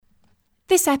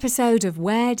This episode of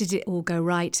Where Did It All Go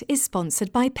Right is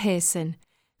sponsored by Pearson.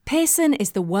 Pearson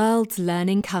is the world's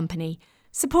learning company,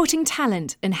 supporting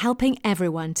talent and helping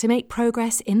everyone to make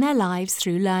progress in their lives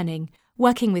through learning.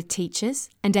 Working with teachers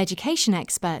and education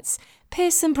experts,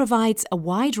 Pearson provides a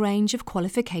wide range of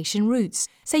qualification routes,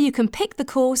 so you can pick the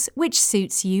course which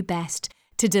suits you best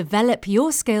to develop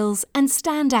your skills and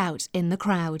stand out in the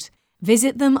crowd.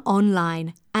 Visit them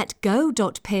online at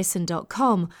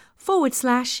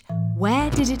go.pearson.com/Where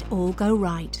Did It All Go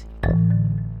Right.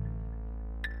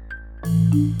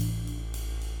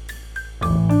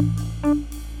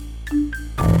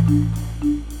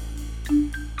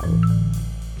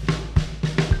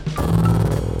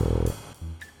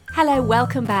 Hello,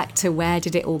 welcome back to Where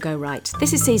Did It All Go Right?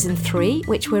 This is season 3,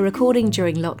 which we're recording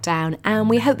during lockdown, and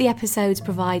we hope the episodes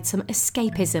provide some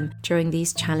escapism during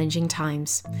these challenging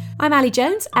times. I'm Ali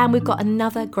Jones, and we've got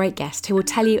another great guest who will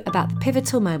tell you about the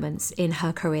pivotal moments in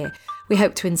her career. We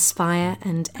hope to inspire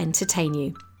and entertain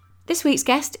you. This week's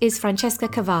guest is Francesca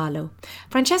Cavallo.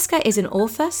 Francesca is an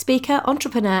author, speaker,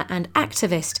 entrepreneur, and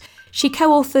activist. She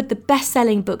co-authored the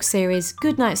best-selling book series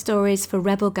Goodnight Stories for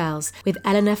Rebel Girls with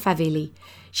Eleanor Favilli.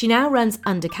 She now runs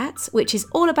Undercats, which is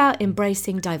all about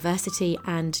embracing diversity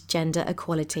and gender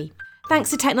equality. Thanks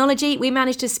to technology, we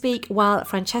managed to speak while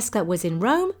Francesca was in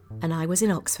Rome and I was in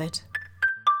Oxford.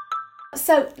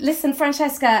 So, listen,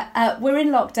 Francesca, we're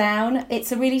in lockdown.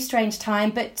 It's a really strange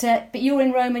time, but you're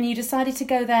in Rome and you decided to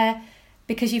go there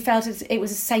because you felt it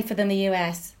was safer than the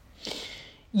US.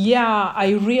 Yeah, I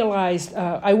realized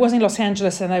I was in Los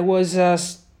Angeles and I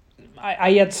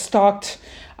had stocked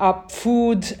up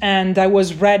food and I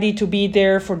was ready to be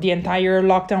there for the entire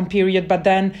lockdown period. But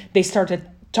then they started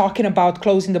talking about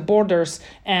closing the borders,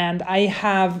 and I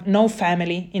have no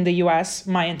family in the US.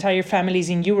 My entire family is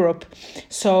in Europe.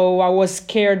 So I was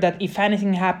scared that if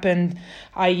anything happened,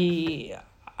 I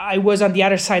was on the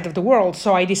other side of the world.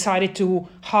 So I decided to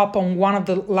hop on one of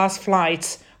the last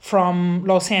flights from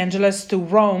Los Angeles to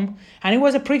Rome. And it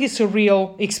was a pretty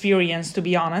surreal experience, to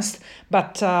be honest.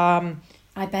 But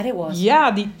I bet it was. Yeah,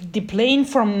 the plane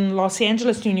from Los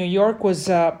Angeles to New York was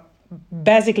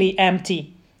basically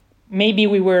empty. Maybe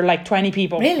we were like 20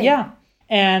 people. Really? Yeah.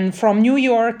 And from New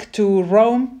York to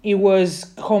Rome, it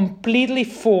was completely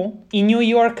full. In New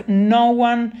York, no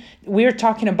one, we're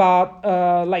talking about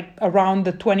like around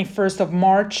the 21st of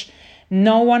March,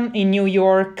 no one in New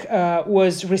York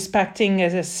was respecting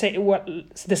the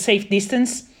safe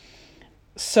distance.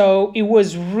 So it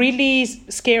was really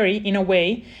scary in a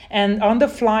way. And on the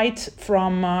flight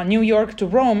from New York to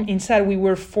Rome, instead we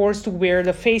were forced to wear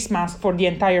the face mask for the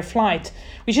entire flight,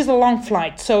 which is a long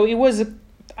flight. So it was,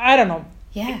 I don't know.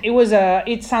 Yeah.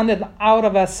 It sounded out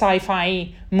of a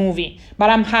sci-fi movie. But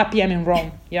I'm happy I'm in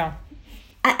Rome. Yeah.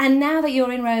 And now that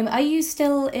you're in Rome, are you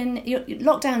still in...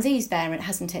 Lockdown's eased there,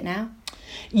 hasn't it now?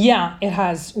 Yeah, it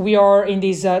has. We are in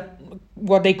this,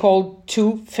 what they call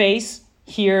 2 phase.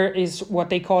 Here is what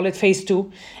they call it, phase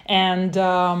 2. And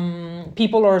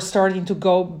people are starting to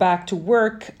go back to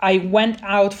work. I went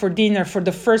out for dinner for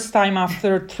the first time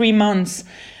after 3 months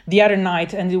the other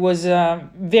night, and it was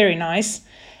very nice.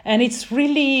 And it's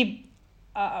really,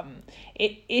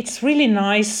 it's really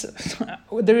nice.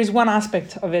 There is one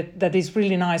aspect of it that is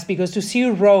really nice, because to see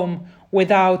Rome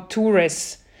without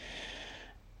tourists,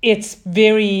 it's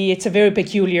a very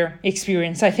peculiar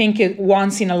experience. I think it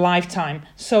once in a lifetime.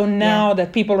 So now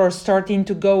that people are starting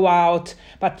to go out,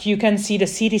 but you can see the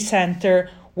city center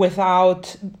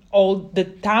without all the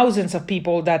thousands of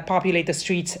people that populate the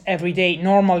streets every day,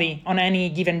 normally on any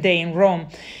given day in Rome,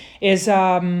 is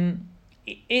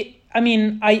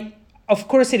of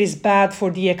course, it is bad for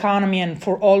the economy and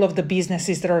for all of the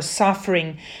businesses that are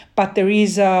suffering, but there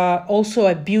is also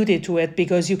a beauty to it,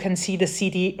 because you can see the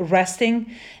city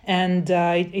resting, and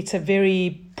it's a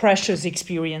very precious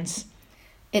experience.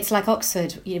 It's like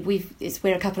Oxford.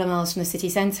 We're a couple of miles from the city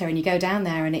centre, and you go down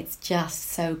there, and it's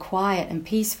just so quiet and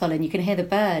peaceful, and you can hear the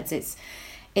birds. It's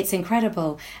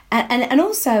incredible, and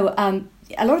also a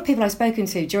lot of people I've spoken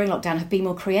to during lockdown have been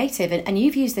more creative, and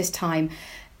you've used this time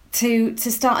to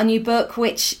start a new book,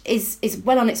 which is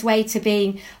well on its way to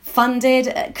being funded.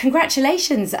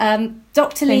 Congratulations,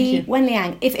 Dr. Li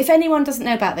Wenliang. If anyone doesn't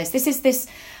know about this is this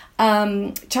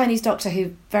Chinese doctor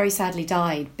who very sadly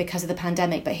died because of the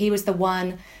pandemic, but he was the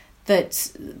one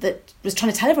that was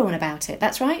trying to tell everyone about it.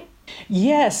 That's right?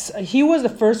 Yes, he was the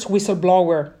first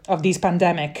whistleblower of this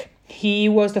pandemic. He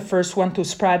was the first one to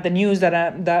spread the news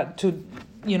that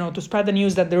to spread the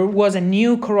news that there was a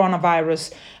new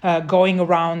coronavirus going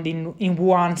around in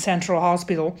Wuhan Central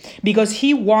Hospital, because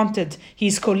he wanted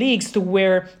his colleagues to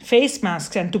wear face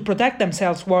masks and to protect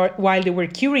themselves while they were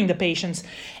curing the patients.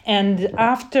 And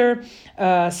after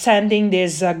sending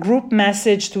this group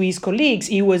message to his colleagues,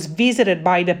 he was visited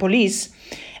by the police,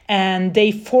 and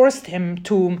they forced him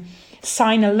to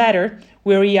sign a letter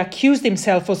where he accused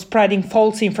himself of spreading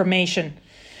false information.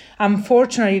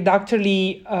 Unfortunately, Dr.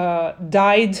 Li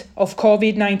died of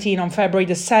COVID-19 on February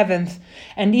the 7th,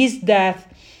 and his death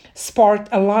sparked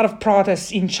a lot of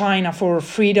protests in China for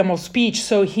freedom of speech.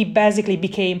 So he basically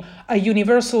became a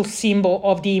universal symbol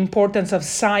of the importance of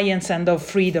science and of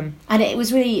freedom. And it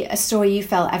was really a story you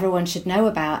felt everyone should know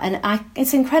about. And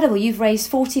it's incredible. You've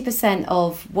raised 40%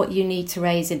 of what you need to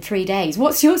raise in 3 days.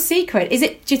 What's your secret? Do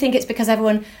you think it's because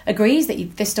everyone agrees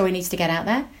that this story needs to get out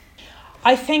there?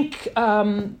 I think,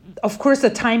 of course, the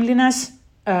timeliness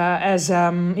is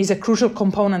a crucial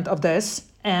component of this,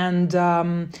 and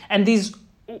this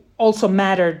also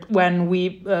mattered when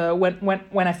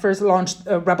I first launched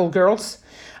Rebel Girls,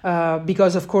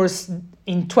 because of course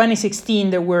in 2016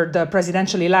 there were the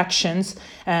presidential elections.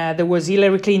 There was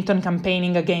Hillary Clinton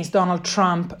campaigning against Donald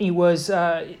Trump. It was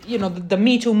the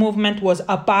Me Too movement was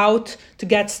about to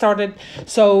get started,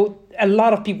 so a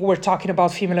lot of people were talking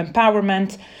about female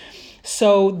empowerment.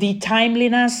 So the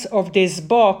timeliness of this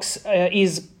box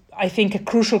is, I think, a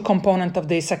crucial component of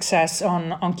the success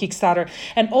on Kickstarter.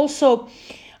 And also,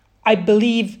 I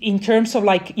believe in terms of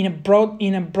in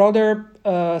a broader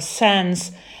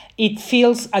sense, it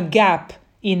fills a gap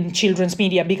in children's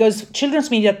media, because children's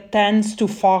media tends to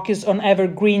focus on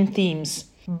evergreen themes.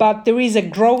 But there is a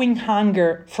growing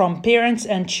hunger from parents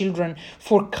and children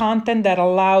for content that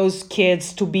allows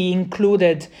kids to be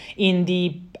included in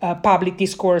the public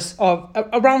discourse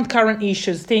around current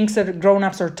issues, things that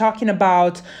grown-ups are talking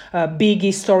about, big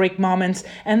historic moments.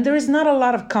 And there is not a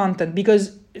lot of content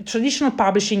because traditional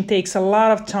publishing takes a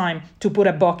lot of time to put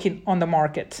a book on the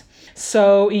market.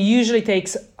 So it usually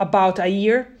takes about a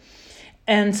year.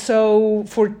 And so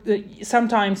for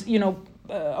sometimes,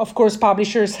 of course,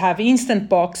 publishers have instant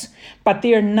books, but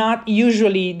they're not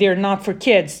for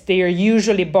kids. They are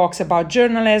usually books about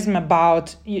journalism,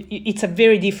 it's a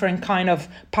very different kind of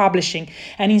publishing.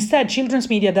 And instead, children's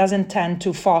media doesn't tend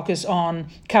to focus on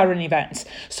current events.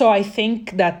 So I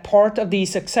think that part of the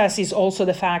success is also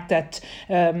the fact that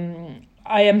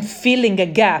I am filling a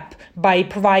gap by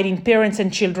providing parents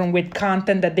and children with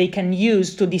content that they can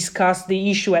use to discuss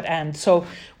the issue at hand. So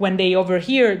when they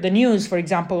overhear the news, for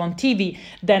example, on TV,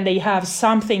 then they have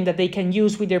something that they can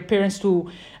use with their parents to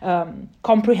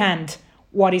comprehend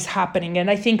what is happening. And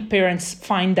I think parents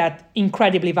find that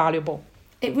incredibly valuable.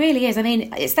 It really is. I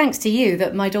mean, it's thanks to you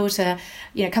that my daughter,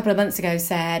 a couple of months ago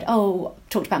said,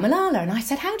 talked about Malala. And I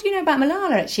said, how do you know about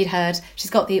Malala? She's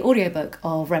got the audiobook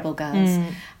of Rebel Girls.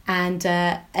 And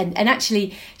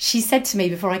actually, she said to me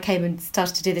before I came and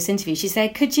started to do this interview, she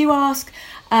said, could you ask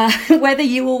whether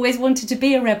you always wanted to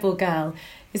be a rebel girl?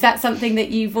 Is that something that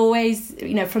you've always,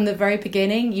 from the very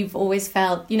beginning, you've always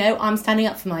felt, I'm standing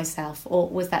up for myself? Or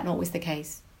was that not always the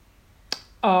case?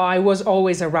 I was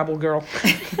always a rebel girl.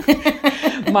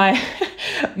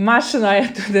 Much to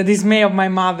the dismay of my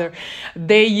mother,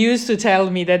 they used to tell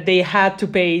me that they had to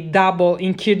pay double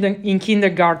in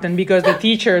kindergarten because the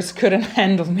teachers couldn't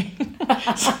handle me.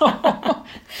 So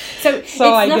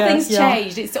nothing's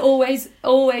changed. It's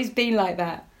always been like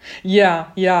that.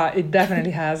 Yeah, it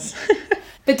definitely has.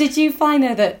 But did you find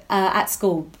though that at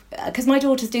school, because my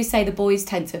daughters do say the boys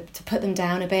tend to put them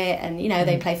down a bit, and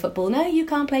they play football. No, you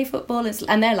can't play football,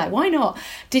 and they're like, why not?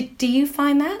 Do you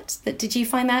find that? Did you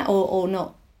find that or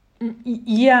not?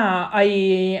 Yeah,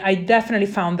 I definitely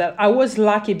found that. I was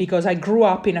lucky because I grew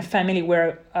up in a family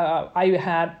where I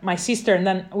had my sister, and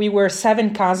then we were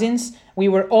 7 cousins. We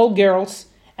were all girls,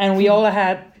 and we all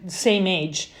had the same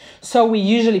age. So we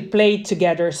usually played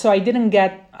together. So I didn't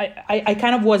get. I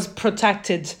kind of was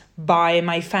protected by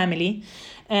my family.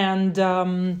 And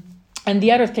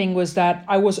the other thing was that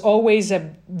I was always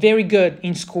very good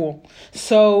in school.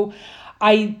 So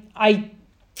I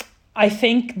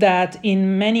think that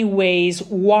in many ways,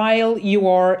 while you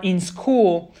are in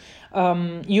school,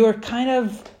 you're kind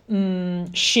of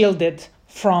shielded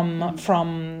from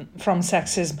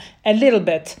sexism a little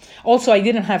bit. Also, I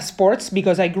didn't have sports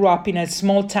because I grew up in a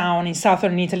small town in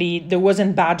southern Italy. There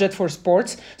wasn't budget for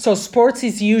sports. So sports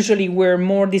is usually where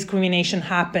more discrimination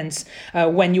happens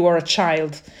when you are a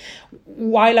child.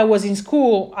 While I was in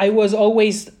school, I was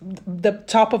always at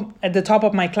the top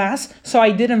of my class. So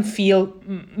I didn't feel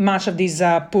much of this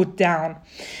put down.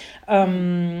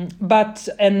 I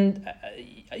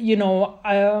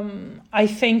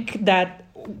think that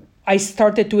I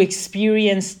started to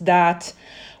experience that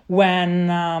when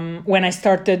I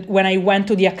went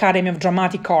to the Academy of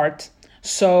Dramatic Art.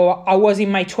 So I was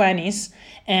in my 20s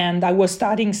and I was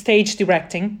studying stage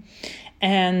directing,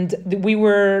 and we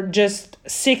were just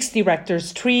 6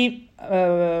 directors, three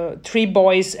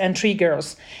boys and 3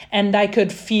 girls, and I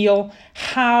could feel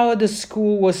how the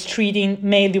school was treating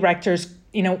male directors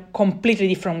in a completely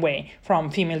different way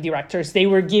from female directors. They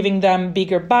were giving them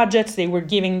bigger budgets, they were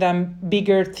giving them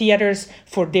bigger theaters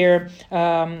for their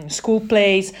school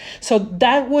plays. So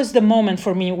that was the moment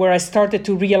for me where I started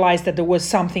to realize that there was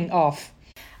something off.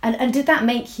 And did that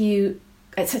make you,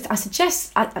 I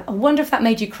wonder if that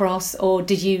made you cross, or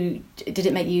did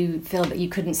it make you feel that you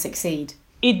couldn't succeed?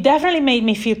 It definitely made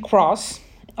me feel cross.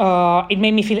 It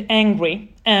made me feel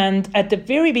angry. And at the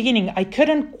very beginning, I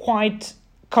couldn't quite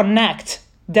connect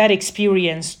that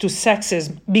experience to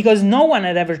sexism because no one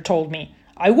had ever told me.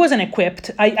 I wasn't equipped.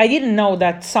 I didn't know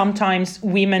that sometimes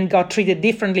women got treated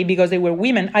differently because they were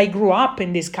women. I grew up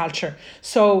in this culture.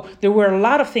 So there were a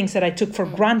lot of things that I took for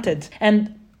granted.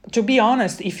 And to be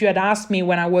honest, if you had asked me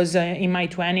when I was in my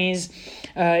 20s,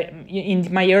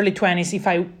 in my early 20s, if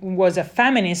I was a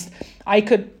feminist, I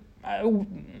think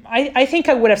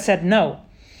I would have said no.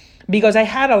 Because I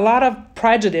had a lot of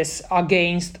prejudice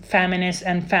against feminists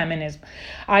and feminism.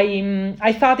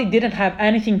 I thought it didn't have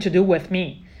anything to do with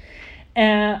me.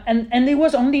 And it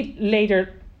was only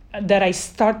later that I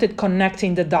started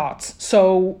connecting the dots.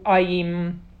 So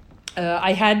I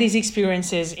had these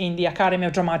experiences in the Academy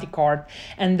of Dramatic Art,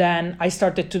 and then I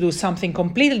started to do something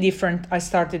completely different. I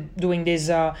started doing this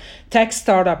tech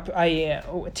startup,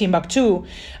 Timbuktu,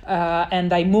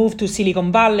 and I moved to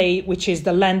Silicon Valley, which is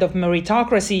the land of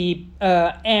meritocracy,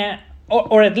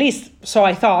 or at least so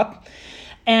I thought.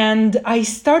 And I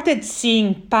started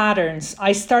seeing patterns.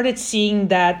 I started seeing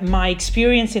that my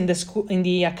experience in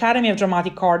the Academy of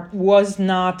Dramatic Art was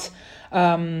not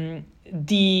the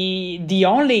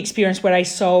only experience where I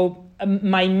saw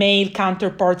my male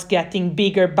counterparts getting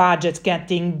bigger budgets,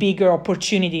 getting bigger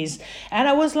opportunities. And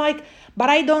I was like, but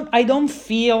I don't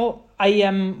feel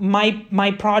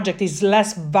my project is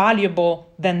less valuable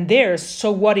than theirs.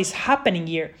 So what is happening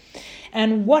here?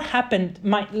 And what happened,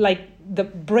 the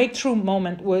breakthrough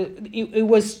moment was it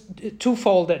was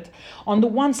twofolded. On the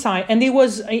one side, and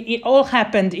it all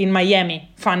happened in Miami,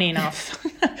 funny enough.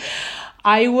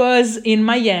 I was in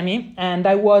Miami, and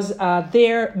I was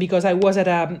there because I was at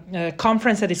a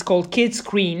conference that is called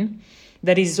Kidscreen.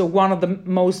 That is one of the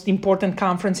most important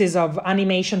conferences of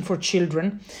animation for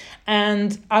children.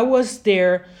 And I was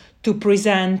there to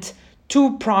present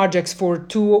 2 projects for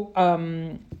 2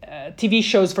 TV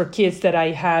shows for kids that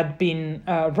I had been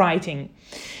writing.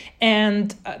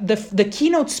 And the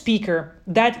keynote speaker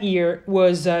that year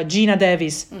was Gina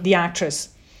Davis, the actress.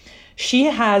 She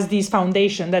has this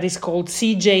foundation that is called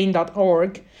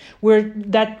cjane.org,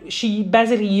 that she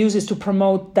basically uses to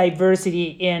promote diversity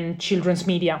in children's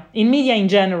media, in media in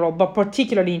general, but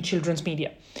particularly in children's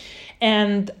media.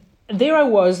 And there I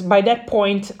was. By that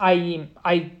point,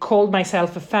 I called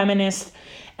myself a feminist.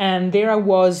 And there I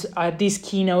was at this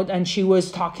keynote, and she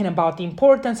was talking about the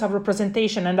importance of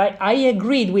representation. And I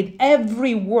agreed with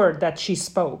every word that she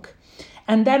spoke.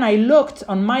 And then I looked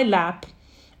on my lap,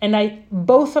 and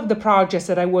both of the projects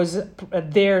that I was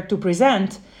there to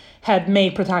present had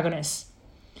male protagonists.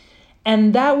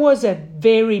 And that was a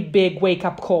very big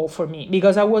wake-up call for me,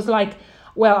 because I was like,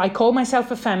 well, I call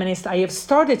myself a feminist. I have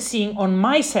started seeing on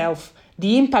myself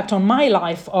the impact on my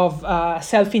life of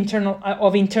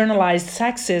internalized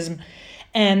sexism,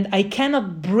 and I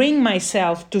cannot bring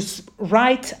myself to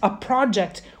write a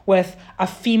project with a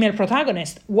female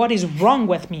protagonist. What is wrong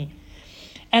with me?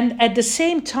 And at the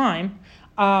same time,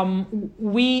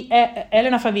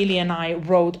 Elena Favilli and I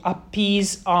wrote a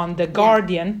piece on The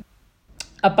Guardian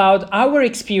about our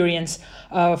experience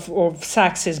of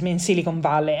sexism in Silicon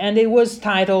Valley. And it was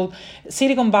titled,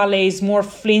 Silicon Valley is more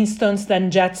Flintstones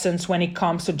than Jetsons when it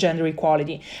comes to gender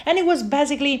equality. And it was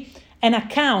basically an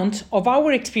account of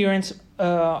our experience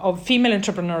of female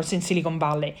entrepreneurs in Silicon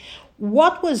Valley.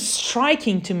 What was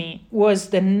striking to me was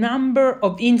the number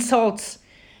of insults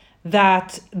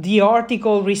that the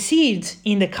article received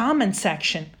in the comment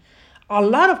section. A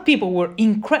lot of people were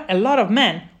a lot of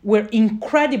men were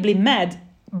incredibly mad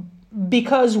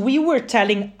because we were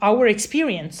telling our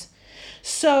experience.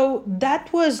 So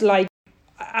that was like,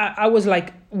 I was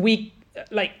like, we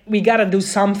gotta do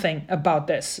something about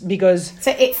this, because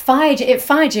so it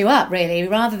fired you up, really,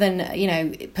 rather than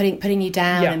putting you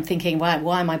down and thinking,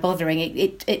 why am I bothering?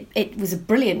 It was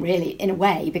brilliant, really, in a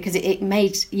way, because it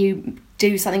made you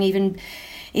do something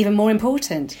even more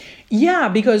important. Yeah,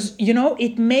 because,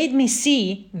 it made me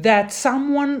see that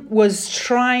someone was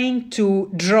trying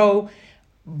to draw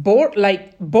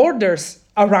borders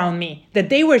around me, that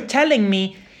they were telling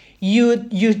me,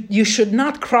 you should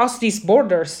not cross these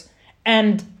borders.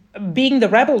 And being the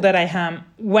rebel that I am,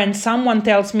 when someone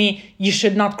tells me you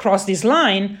should not cross this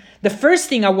line, the first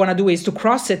thing I want to do is to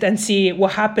cross it and see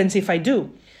what happens if I do.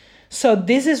 So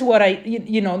this is what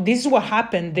this is what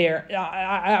happened there.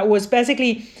 I was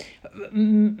basically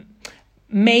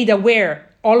made aware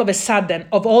all of a sudden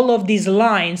of all of these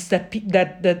lines that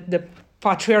the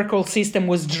patriarchal system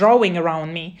was drawing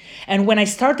around me. And when I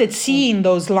started seeing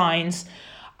those lines,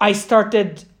 I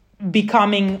started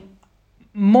becoming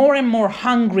more and more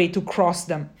hungry to cross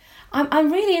them.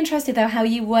 I'm really interested though how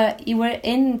you were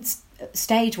in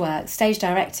stage work, stage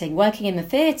directing, working in the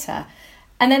theatre,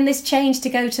 and then this change to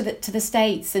go to the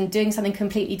States and doing something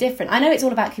completely different. I know it's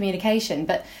all about communication,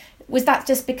 but was that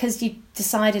just because you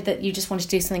decided that you just wanted to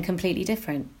do something completely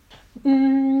different?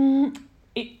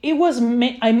 It was.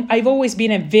 I've always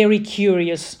been a very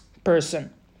curious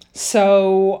person,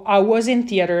 so I was in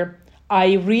theatre.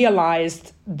 I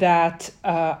realized that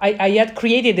I had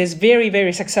created this very,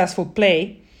 very successful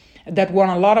play that won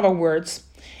a lot of awards,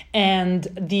 and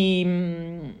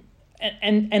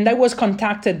I was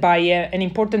contacted by an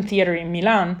important theater in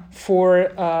Milan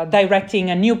for directing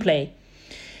a new play,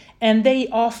 and they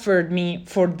offered me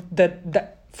for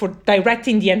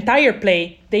directing the entire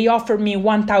play. They offered me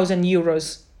 1,000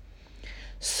 euros.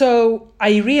 So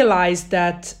I realized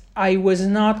that I was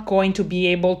not going to be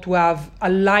able to have the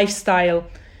lifestyle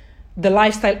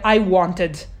I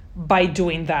wanted by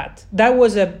doing that. That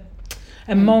was a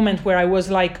moment where I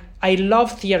was like, I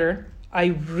love theater, I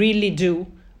really do,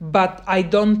 but I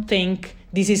don't think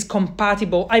this is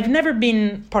compatible. I've never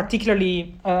been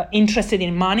particularly interested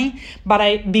in money,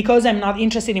 but because I'm not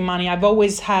interested in money, I've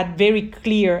always had very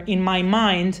clear in my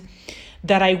mind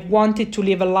that I wanted to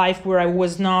live a life where I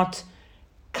was not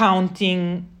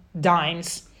counting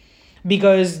dimes,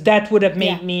 because that would have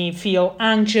made me feel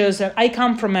anxious. I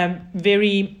come from a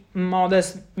very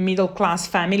modest middle-class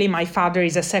family. My father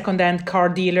is a second-hand car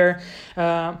dealer.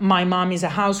 My mom is a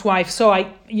housewife. So I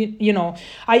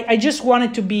just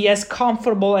wanted to be as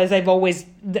comfortable as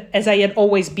I had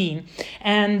always been.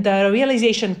 And the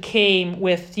realization came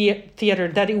with theater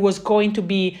that it was going to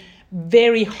be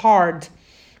very hard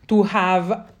to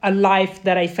have a life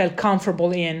that I felt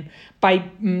comfortable in by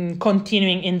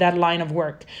continuing in that line of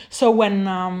work. So when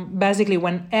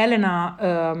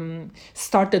Elena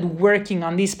started working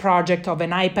on this project of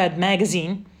an iPad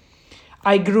magazine,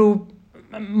 I grew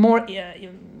more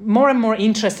and more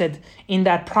interested in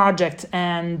that project.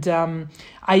 And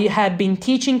I had been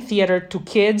teaching theater to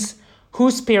kids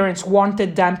whose parents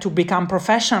wanted them to become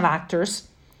professional actors,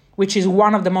 which is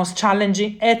one of the most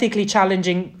ethically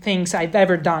challenging things I've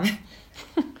ever done.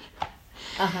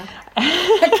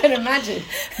 I can imagine.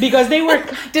 Because they were...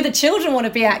 Do the children want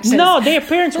to be actors? No, their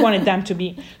parents wanted them to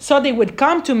be. So they would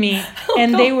come to me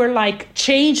and they were like,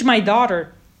 change my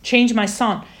daughter, change my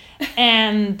son.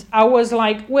 And I was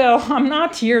like, well, I'm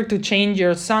not here to change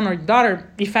your son or daughter.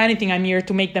 If anything, I'm here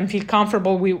to make them feel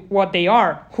comfortable with what they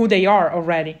are, who they are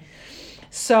already.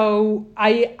 So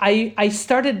I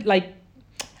started like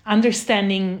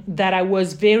understanding that I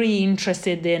was very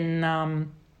interested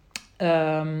in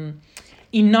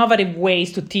innovative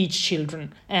ways to teach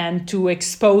children and to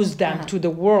expose them to the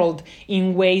world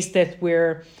in ways that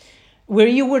where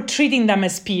you were treating them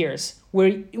as peers, where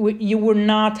you were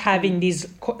not having this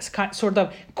sort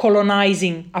of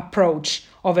colonizing approach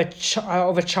of a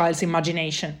child's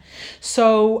imagination.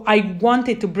 So I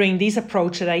wanted to bring this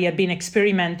approach that I had been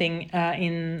experimenting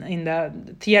in the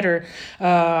theater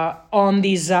on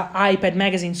this iPad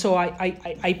magazine. So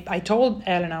I told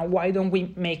Elena, why don't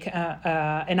we make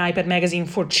an iPad magazine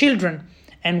for children?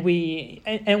 And we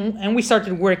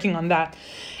started working on that.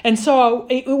 And so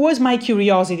it was my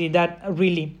curiosity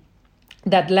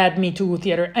that led me to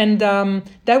theater. And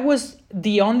that was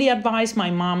the only advice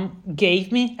my mom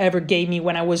ever gave me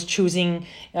when I was choosing,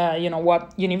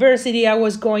 what university I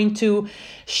was going to.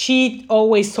 She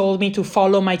always told me to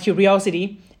follow my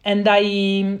curiosity, and I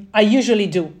usually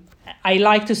do. I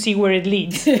like to see where it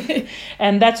leads.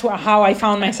 And that's how I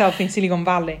found myself in Silicon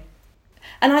Valley.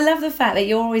 And I love the fact that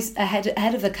you're always ahead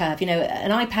of the curve.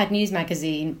 An iPad news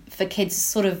magazine for kids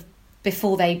sort of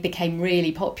before they became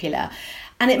really popular.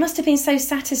 And it must have been so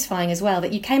satisfying as well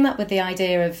that you came up with the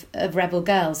idea of Rebel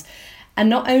Girls. And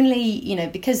not only,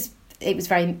 because it was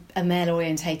very a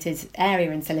male-orientated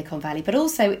area in Silicon Valley, but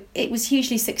also it was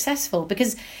hugely successful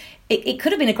because it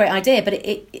could have been a great idea, but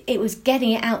it was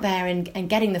getting it out there and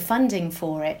getting the funding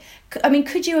for it. I mean,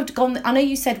 could you have gone... I know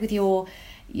you said with your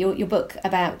book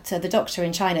about the doctor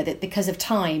in China that because of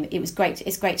time, it's great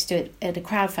to do it in a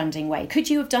crowdfunding way. Could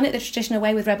you have done it the traditional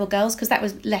way with Rebel Girls? Because that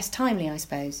was less timely, I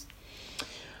suppose.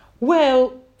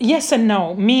 Well, yes and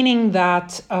no, meaning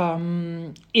that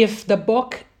if the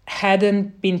book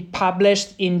hadn't been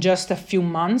published in just a few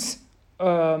months...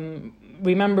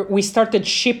 remember, we started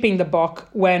shipping the book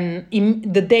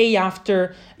the day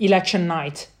after election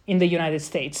night in the United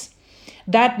States.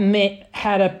 That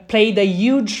played a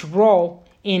huge role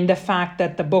in the fact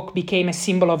that the book became a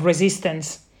symbol of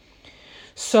resistance.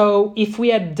 So if we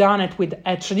had done it with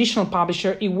a traditional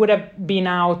publisher, it would have been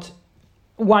out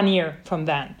 1 year from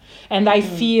then. And I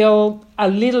feel a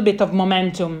little bit of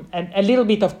momentum, a little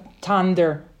bit of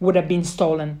thunder would have been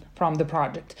stolen from the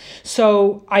project.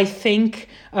 So I think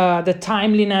the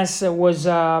timeliness was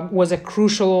a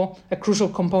crucial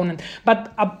component.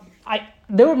 But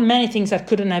there were many things that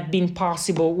couldn't have been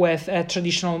possible with a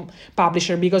traditional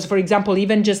publisher, because, for example,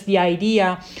 even just the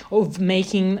idea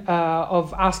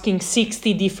of asking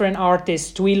 60 different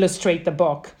artists to illustrate the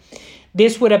book,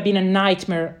 this would have been a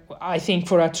nightmare, I think,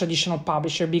 for a traditional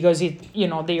publisher, because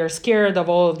they are scared of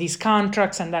all of these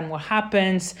contracts, and then what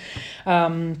happens?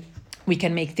 We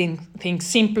can make things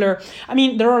simpler. I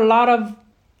mean, there are a lot of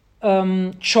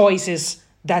choices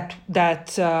that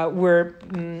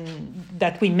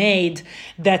we made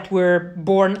that were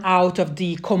born out of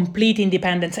the complete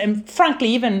independence, and frankly,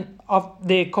 even of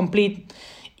the complete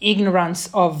ignorance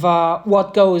of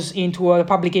what goes into a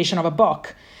publication of a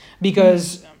book,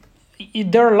 because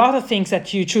there are a lot of things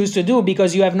that you choose to do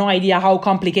because you have no idea how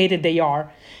complicated they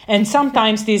are. And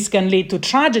sometimes this can lead to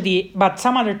tragedy, but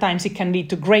some other times it can lead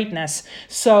to greatness.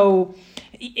 So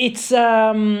it's,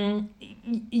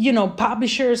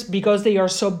 publishers, because they are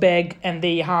so big and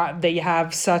they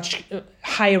have such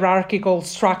hierarchical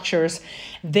structures,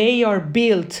 they are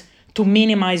built to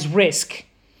minimize risk.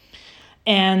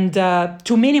 And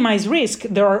to minimize risk,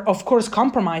 there are, of course,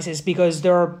 compromises, because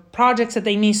there are projects that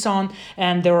they miss on,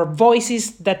 and there are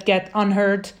voices that get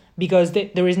unheard because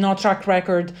there is no track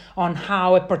record on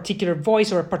how a particular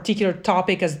voice or a particular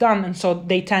topic is done, and so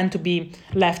they tend to be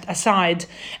left aside.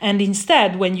 And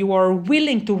instead, when you are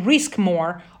willing to risk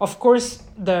more, of course,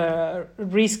 the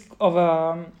risk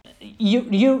of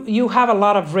you have a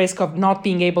lot of risk of not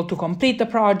being able to complete the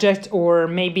project, or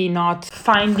maybe not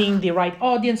finding the right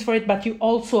audience for it, but you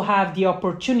also have the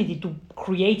opportunity to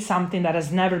create something that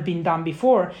has never been done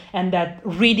before, and that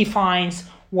redefines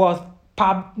what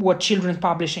children's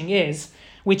publishing is,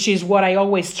 which is what I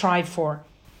always strive for.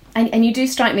 And you do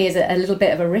strike me as a little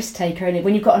bit of a risk taker, and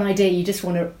when you've got an idea, you just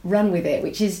want to run with it,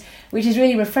 which is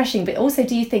really refreshing. But also,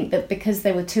 do you think that because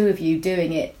there were two of you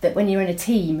doing it, that when you're in a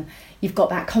team, you've got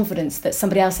that confidence that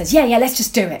somebody else says, yeah, let's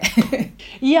just do it?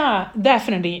 Yeah,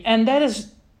 definitely. And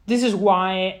this is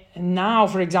why now,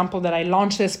 for example, that I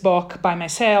launched this book by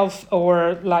myself,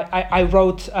 or like I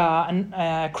wrote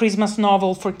a Christmas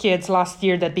novel for kids last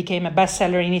year that became a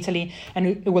bestseller in Italy, and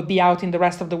it will be out in the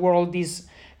rest of the world this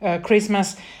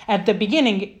Christmas. At the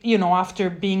beginning, after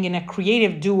being in a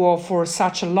creative duo for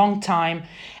such a long time,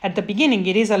 at the beginning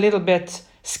it is a little bit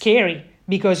scary,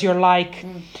 because you're like,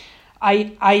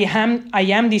 I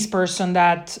am this person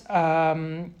that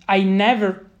I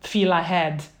never feel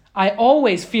ahead. I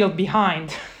always feel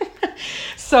behind.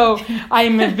 So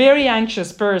I'm a very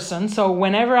anxious person. So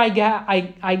whenever I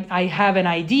have an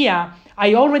idea,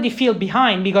 I already feel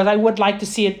behind, because I would like to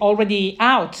see it already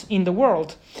out in the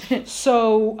world.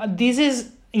 So this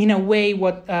is, in a way,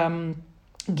 what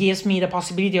gives me the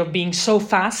possibility of being so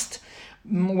fast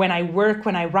when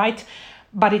I write.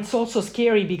 But it's also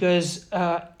scary because,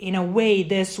 in a way,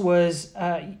 this was,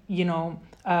 I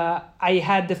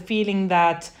had the feeling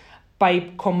that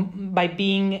by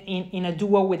being in a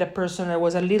duo with a person that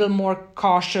was a little more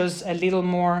cautious, a little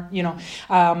more,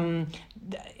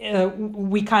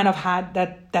 we kind of had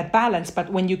that balance.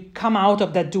 But when you come out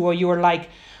of that duo, you're like,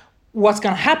 what's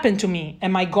going to happen to me?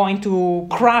 Am I going to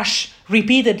crash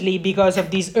repeatedly because of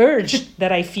this urge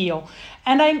that I feel?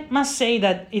 And I must say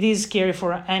that it is scary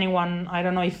for anyone. I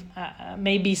don't know if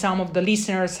maybe some of the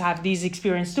listeners have this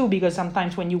experience too, because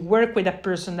sometimes when you work with a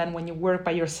person, then when you work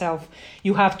by yourself,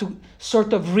 you have to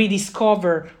sort of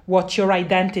rediscover what your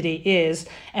identity is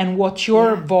and what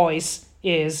your voice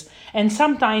is. And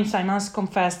sometimes I must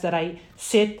confess that I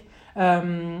sit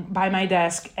by my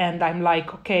desk and I'm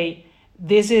like, okay,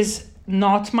 this is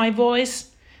not my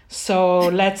voice. So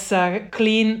let's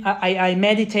clean. I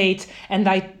meditate, and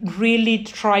I really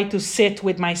try to sit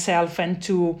with myself and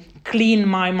to clean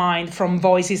my mind from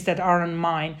voices that aren't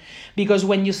mine. Because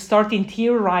when you start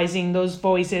interiorizing those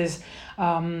voices,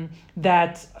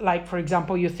 that, like, for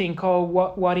example, you think, oh,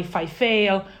 what if I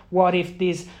fail? What if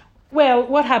this? Well,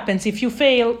 what happens if you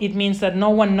fail? It means that no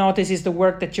one notices the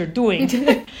work that you're doing.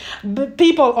 But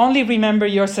people only remember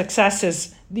your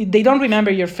successes. They don't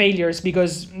remember your failures,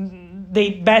 because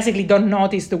they basically don't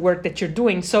notice the work that you're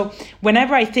doing. So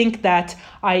whenever I think that,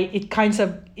 it kind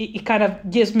of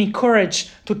gives me courage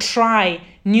to try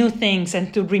new things,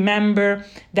 and to remember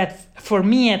that, for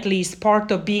me at least, part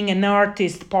of being an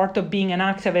artist, part of being an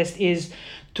activist, is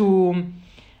to,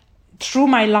 through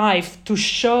my life, to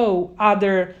show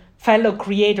other fellow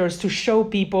creators, to show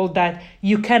people that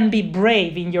you can be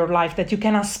brave in your life, that you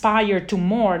can aspire to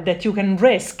more, that you can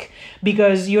risk,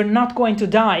 because you're not going to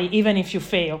die even if you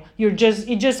fail. It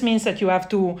just means that you have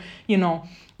to,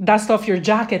 dust off your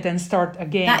jacket and start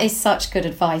again. That is such good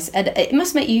advice. And it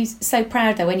must make you so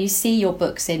proud, though, when you see your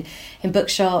books in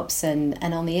bookshops and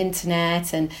on the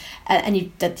internet, and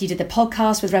you did the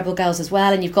podcast with Rebel Girls as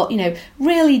well, and you've got,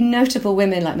 really notable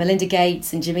women like Melinda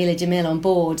Gates and Jamila Jamil on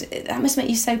board. That must make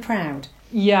you so proud.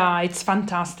 Yeah, it's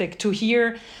fantastic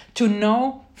to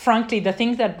know, frankly, the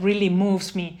thing that really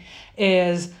moves me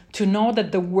is to know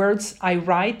that the words I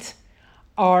write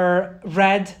are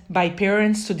read by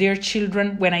parents to their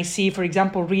children. When I see, for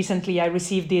example, recently I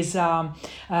received this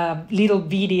little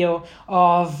video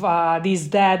of this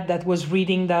dad that was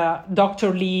reading the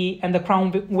Dr. Lee and the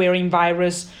crown-wearing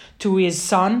virus to his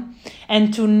son.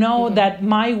 And to know that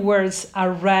my words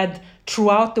are read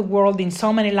throughout the world in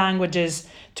so many languages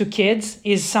to kids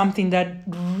is something that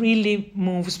really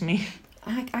moves me.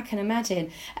 I can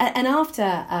imagine. And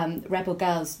after Rebel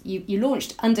Girls, you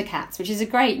launched Undercats, which is a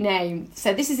great name.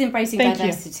 So this is embracing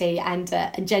diversity and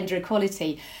gender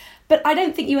equality. But I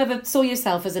don't think you ever saw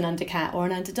yourself as an undercat or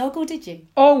an underdog, or did you?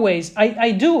 Always.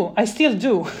 I do. I still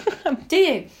do. Do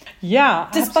you? Yeah.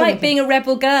 Despite absolutely. being a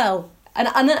rebel girl. An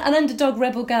underdog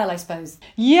rebel girl, I suppose.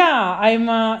 Yeah. I'm,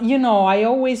 I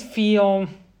always feel,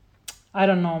 I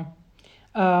don't know.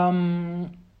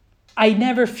 I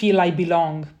never feel I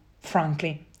belong,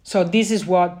 frankly. So this is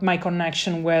what my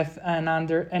connection with an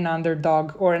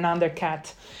underdog or an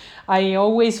undercat. I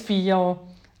always feel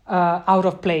out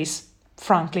of place,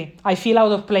 frankly. I feel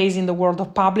out of place in the world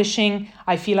of publishing.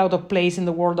 I feel out of place in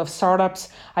the world of startups.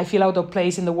 I feel out of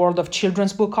place in the world of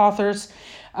children's book authors.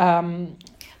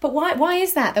 But why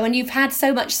is that, though, when you've had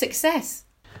so much success?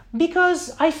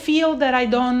 Because I feel that I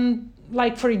don't,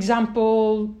 like, for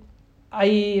example,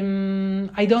 I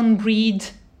don't read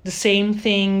the same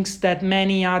things that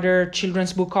many other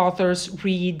children's book authors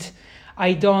read.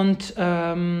 I don't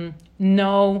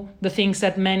know the things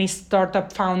that many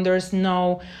startup founders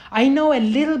know. I know a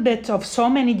little bit of so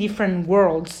many different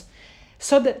worlds,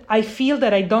 so that I feel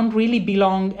that I don't really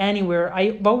belong anywhere.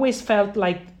 I've always felt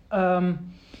like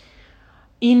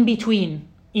in between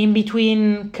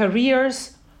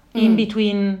careers, in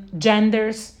between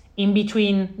genders, in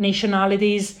between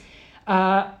nationalities.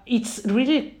 It's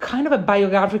really kind of a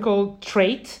biographical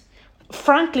trait.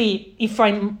 Frankly, if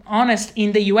I'm honest,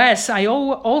 in the US, I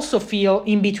also feel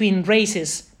in between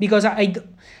races, because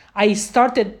I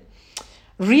started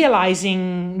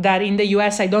realizing that in the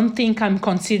US, I don't think I'm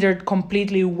considered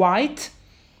completely white,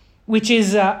 which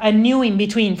is a new in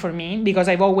between for me, because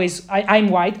I'm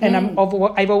white and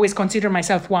I've always considered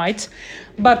myself white.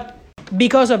 But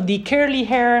because of the curly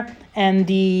hair and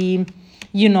the,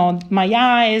 my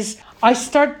eyes,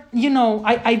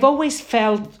 I've always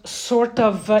felt sort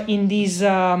of in these,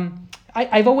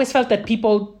 I've always felt that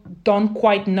people don't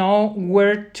quite know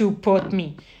where to put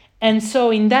me. And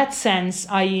so in that sense,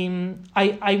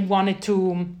 I wanted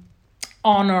to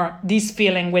honor this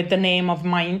feeling with the name of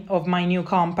my new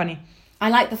company. I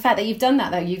like the fact that you've done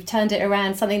that, though. You've turned it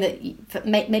around, something that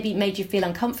maybe made you feel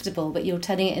uncomfortable, but you're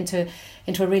turning it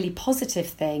into a really positive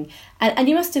thing. And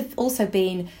you must have also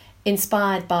been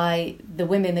inspired by the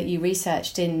women that you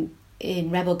researched in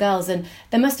Rebel Girls, and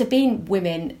there must have been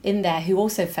women in there who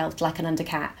also felt like an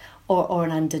undercat or an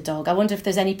underdog. I wonder if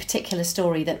there's any particular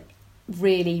story that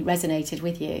really resonated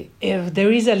with you. If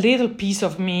there is a little piece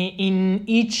of me in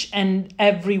each and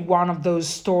every one of those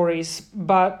stories,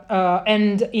 but I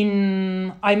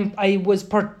was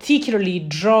particularly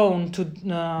drawn to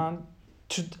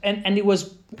and it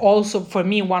was also for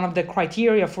me one of the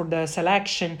criteria for the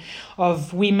selection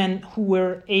of women who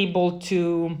were able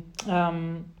to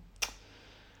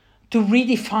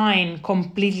redefine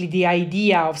completely the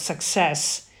idea of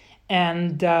success.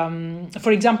 And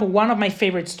for example, one of my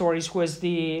favorite stories was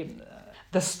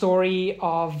the story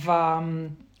of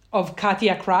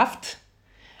Katia Kraft,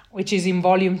 which is in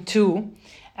volume 2.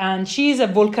 And she's a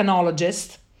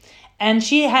volcanologist. And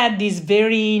she had this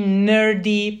very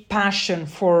nerdy passion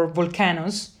for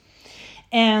volcanoes.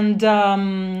 And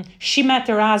she met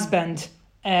her husband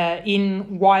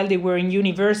while they were in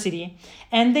university.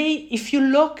 And if you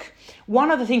look,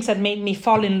 one of the things that made me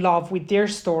fall in love with their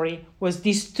story was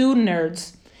these two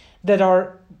nerds that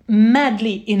are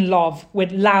madly in love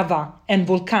with lava and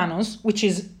volcanoes, which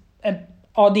is an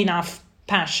odd enough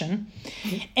passion.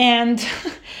 And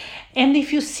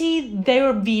if you see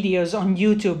their videos on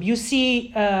YouTube, you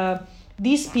see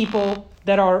these people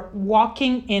that are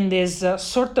walking in this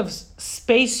sort of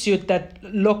spacesuit that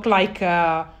look like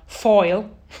foil.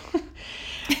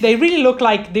 They really look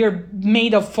like they're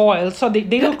made of foil. So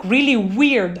they look really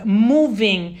weird,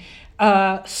 moving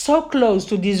so close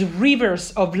to these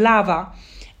rivers of lava,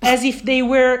 as if they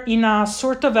were in a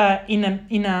sort of in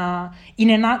an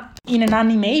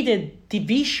animated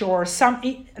TV show or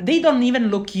something. They don't even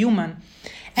look human,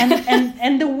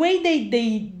 and the way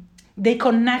they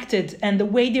connected and the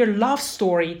way their love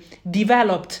story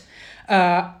developed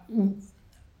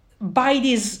by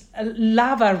these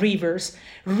lava rivers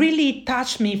really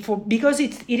touched me because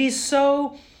it's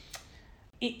so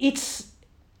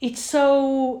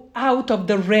out of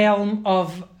the realm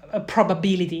of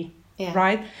probability,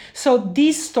 right? So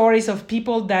these stories of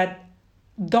people that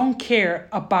don't care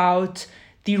about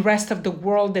the rest of the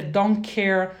world, that don't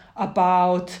care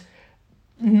about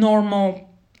normal,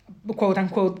 quote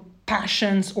unquote,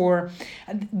 passions, or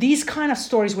these kind of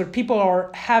stories where people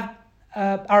are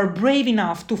brave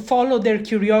enough to follow their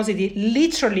curiosity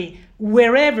literally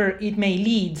wherever it may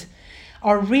lead,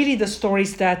 are really the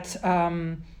stories that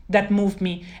moved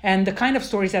me, and the kind of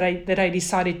stories that I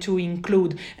decided to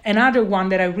include. Another one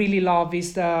that I really love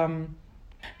is the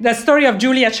story of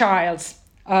Julia Childs,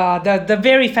 the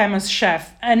very famous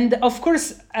chef. And of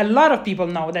course, a lot of people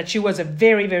know that she was a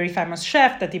very, very famous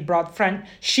chef, that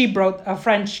she brought a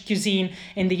French cuisine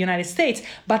in the United States.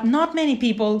 But not many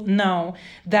people know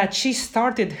that she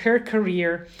started her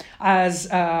career as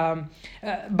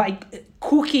by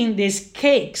cooking these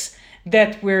cakes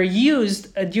that were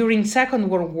used during Second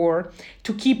World War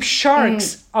to keep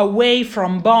sharks away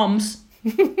from bombs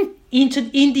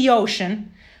in the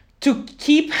ocean, to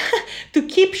keep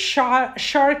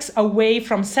sharks away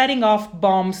from setting off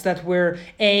bombs that were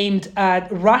aimed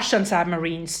at Russian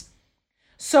submarines.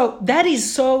 So that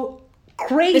is so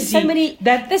crazy.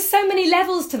 There's so many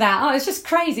levels to that. Oh, it's just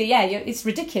crazy. Yeah, it's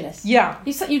ridiculous. Yeah,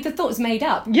 you'd have thought it was made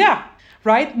up. Yeah,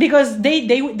 right. Because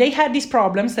they had these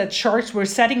problems that sharks were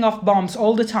setting off bombs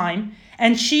all the time,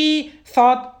 and she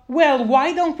thought, well,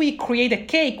 why don't we create a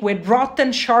cake with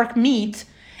rotten shark meat?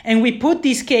 And we put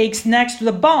these cakes next to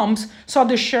the bombs so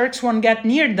the sharks won't get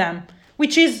near them,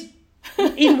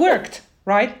 it worked,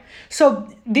 right? So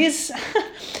this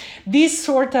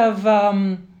sort of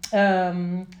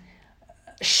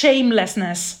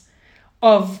shamelessness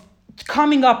of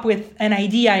coming up with an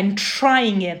idea and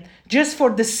trying it just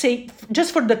for the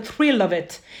thrill of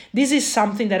it. This is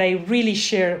something that I really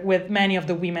share with many of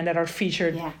the women that are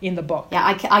featured in the book.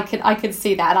 Yeah, I could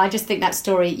see that, and I just think that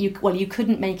story. You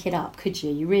couldn't make it up, could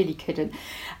you? You really couldn't.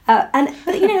 But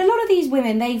a lot of these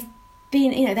women, they've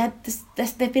been,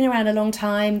 they've been around a long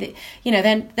time. They're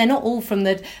not all from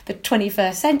the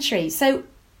 21st century. So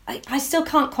I still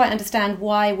can't quite understand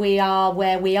why we are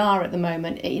where we are at the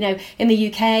moment. In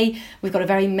the UK, we've got a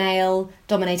very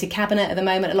male-dominated cabinet at the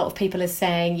moment. A lot of people are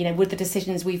saying, would the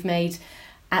decisions we've made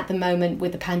at the moment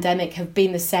with the pandemic have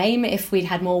been the same if we'd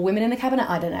had more women in the cabinet?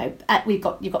 I don't know.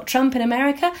 You've got Trump in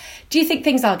America. Do you think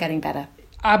things are getting better?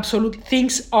 Absolutely,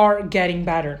 things are getting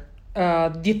better.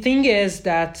 The thing is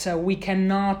that we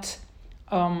cannot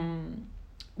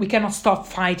stop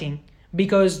fighting,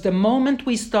 because the moment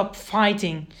we stop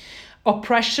fighting,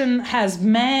 oppression has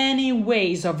many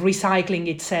ways of recycling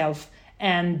itself.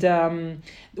 And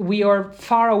we are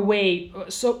far away,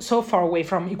 so far away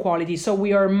from equality. So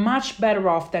we are much better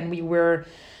off than we were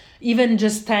even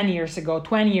just 10 years ago,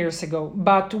 20 years ago.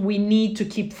 But we need to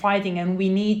keep fighting, and we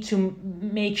need to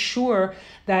make sure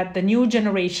that the new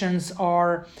generations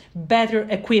are better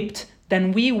equipped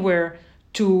than we were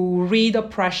to read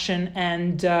oppression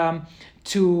and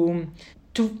to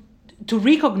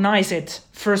recognize it,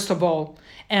 first of all,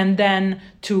 and then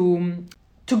to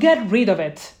get rid of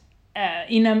it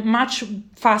in a much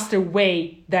faster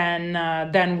way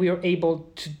than we are able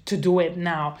to do it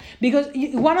now. Because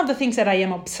one of the things that I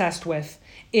am obsessed with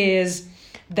is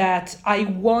that I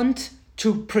want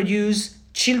to produce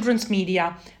children's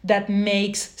media that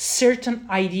makes certain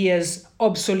ideas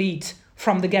obsolete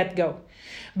from the get-go.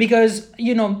 Because,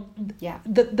 Yeah.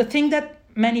 the thing that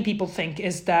many people think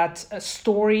is that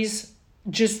stories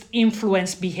just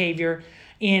influence behavior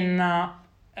in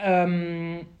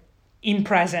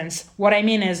presence. What I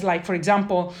mean is, like, for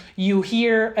example, you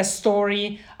hear a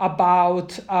story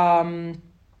about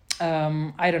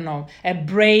I don't know, a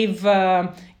brave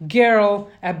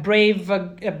girl, a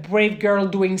brave girl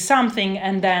doing something,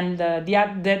 and then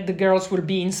the girls will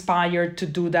be inspired to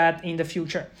do that in the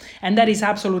future, and that is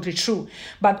absolutely true.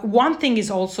 But one thing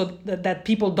is also that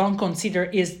people don't consider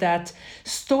is that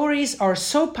stories are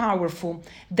so powerful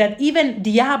that even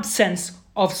the absence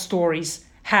of stories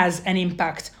has an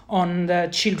impact on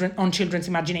children's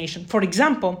imagination. For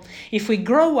example, if we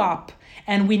grow up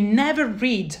and we never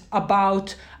read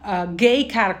about gay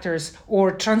characters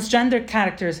or transgender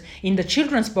characters in the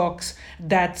children's books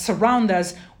that surround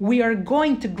us, we are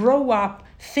going to grow up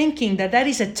thinking that that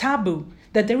is a taboo,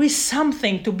 that there is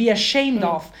something to be ashamed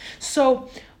of. So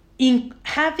in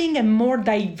having a more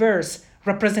diverse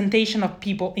representation of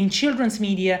people in children's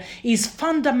media is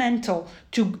fundamental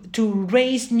to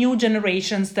raise new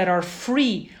generations that are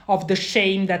free of the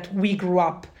shame that we grew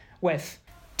up with.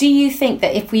 Do you think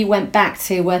that if we went back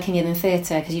to working in the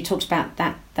theatre, because you talked about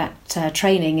that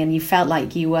training and you felt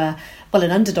like you were, well,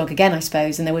 an underdog again, I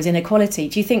suppose, and there was inequality,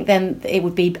 do you think then it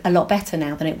would be a lot better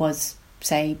now than it was,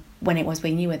 say, when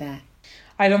you were there?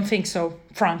 I don't think so,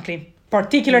 frankly.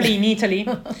 Particularly in Italy.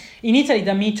 In Italy,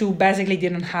 the Me Too basically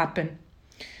didn't happen.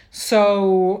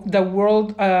 So the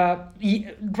world,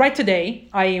 right today,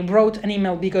 I wrote an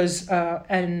email because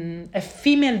a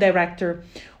female director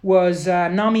was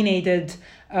nominated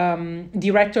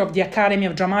director of the Academy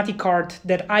of Dramatic Art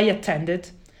that I attended.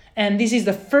 And this is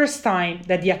the first time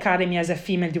that the Academy has a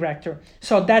female director.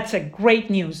 So that's a great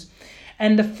news.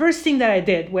 And the first thing that I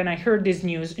did when I heard this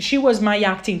news, she was my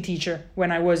acting teacher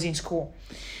when I was in school.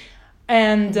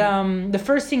 And the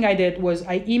first thing I did was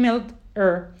I emailed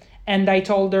her and I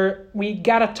told her, we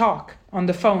gotta talk on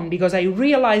the phone, because I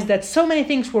realized that so many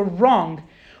things were wrong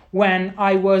when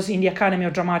I was in the Academy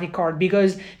of Dramatic Art,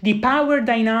 because the power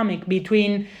dynamic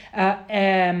between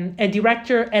a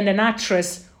director and an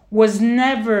actress was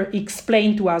never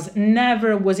explained to us.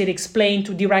 Never was it explained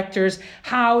to directors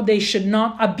how they should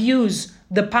not abuse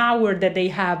the power that they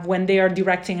have when they are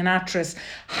directing an actress,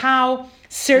 how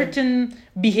certain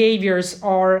behaviors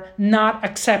are not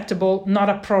acceptable, not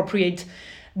appropriate.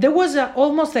 There was when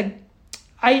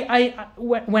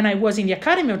I was in the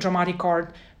Academy of Dramatic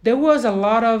Art, there was a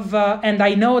lot of, and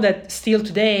I know that still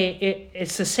today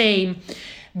it's the same.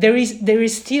 There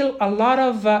is still a lot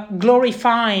of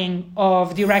glorifying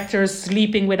of directors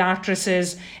sleeping with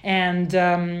actresses and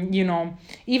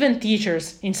even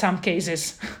teachers in some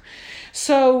cases.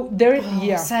 So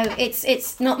So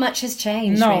it's not much has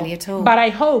changed really at all. But I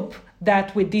hope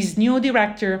that with this new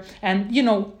director, and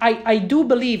I do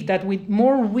believe that with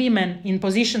more women in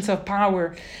positions of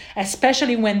power,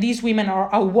 especially when these women are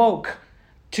awoke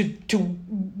to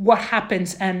what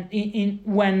happens and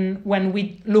when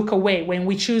we look away, when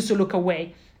we choose to look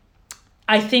away,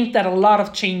 I think that a lot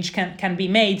of change can be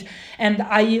made. And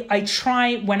I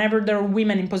try, whenever there are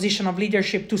women in position of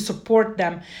leadership, to support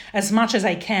them as much as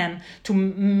I can to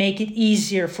make it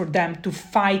easier for them to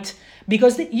fight,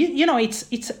 because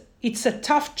it's a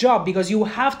tough job, because you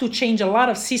have to change a lot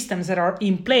of systems that are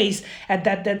in place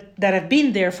that have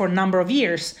been there for a number of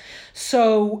years.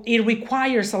 So it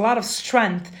requires a lot of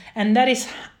strength, and that is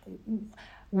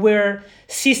where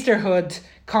sisterhood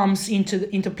comes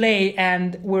into play,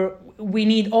 and where we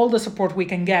need all the support we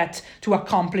can get to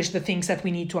accomplish the things that we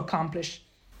need to accomplish.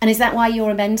 And is that why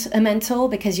you're a mentor?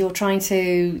 Because you're trying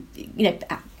to,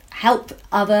 help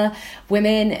other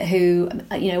women who,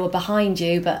 are behind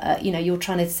you, but, you're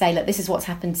trying to say, look, this is what's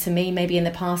happened to me maybe in the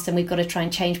past, and we've got to try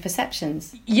and change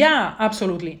perceptions. Yeah,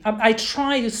 absolutely. I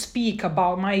try to speak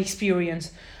about my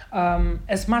experience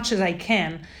as much as I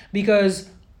can,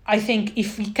 because I think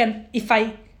if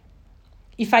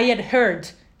I had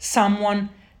heard someone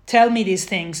tell me these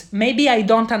things, maybe I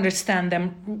don't understand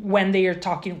them when they are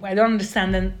talking. I don't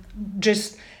understand them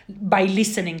just by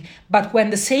listening. But when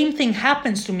the same thing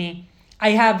happens to me, I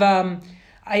have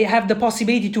the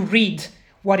possibility to read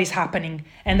what is happening,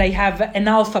 and I have an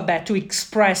alphabet to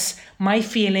express my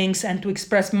feelings and to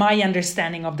express my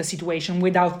understanding of the situation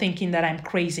without thinking that I'm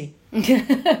crazy.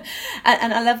 And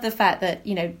I love the fact that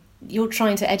you're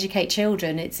trying to educate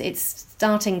children. It's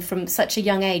starting from such a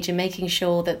young age and making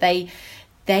sure that they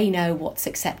know what's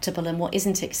acceptable and what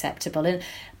isn't acceptable. And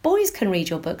boys can read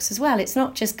your books as well. It's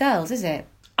not just girls, is it?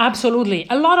 Absolutely.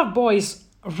 A lot of boys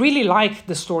really like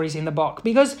the stories in the book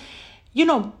because,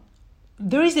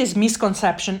 there is this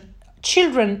misconception.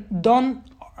 Children don't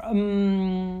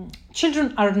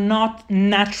children are not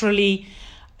naturally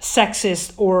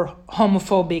sexist or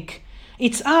homophobic.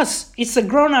 It's us, it's the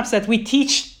grown-ups that we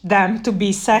teach them to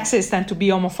be sexist and to be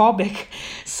homophobic.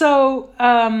 So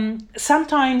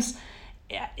sometimes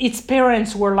its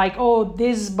parents were like, oh,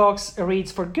 this box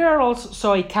reads for girls,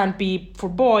 so it can't be for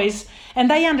boys.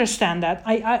 And I understand that.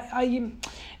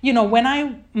 When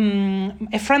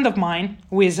a friend of mine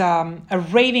who is a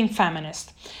raving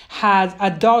feminist had a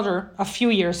daughter a few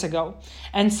years ago.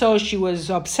 And so she was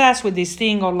obsessed with this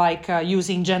thing of like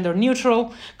using gender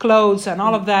neutral clothes and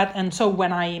all of that. And so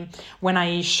when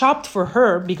I shopped for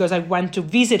her, because I went to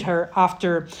visit her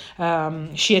after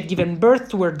she had given birth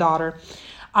to her daughter,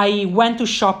 I went to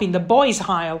shop in the boys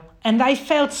aisle, and I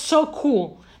felt so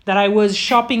cool that I was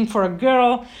shopping for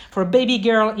a baby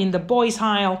girl in the boys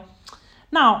aisle.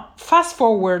 Now, fast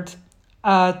forward,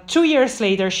 2 years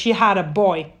later, she had a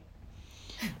boy.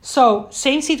 So,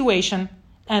 same situation,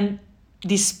 and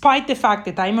despite the fact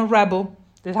that I'm a rebel,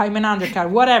 that I'm an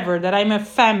undercut, whatever, that I'm a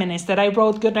feminist, that I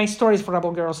wrote good nice stories for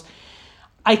rebel girls,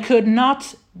 I could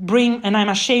not bring, and I'm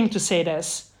ashamed to say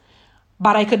this,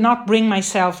 but I could not bring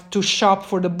myself to shop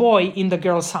for the boy in the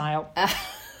girls' aisle.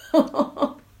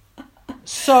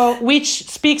 So, which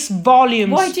speaks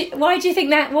volumes. Why do you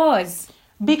think that was?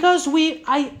 Because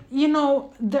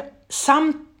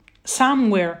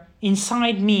somewhere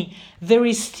inside me, there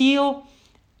is still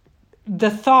the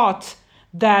thought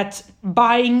that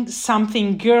buying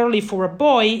something girly for a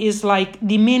boy is like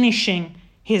diminishing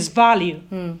his value,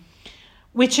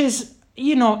 which is,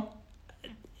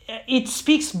 it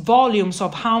speaks volumes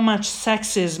of how much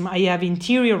sexism I have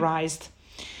interiorized.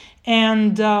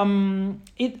 And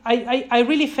I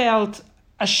really felt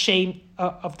ashamed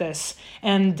of this.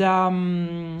 And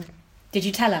did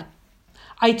you tell her?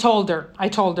 I told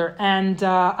her. And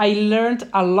I learned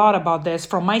a lot about this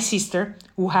from my sister,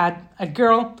 who had a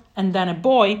girl and then a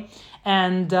boy.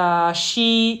 And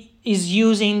she is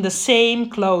using the same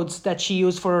clothes that she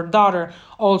used for her daughter,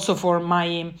 also for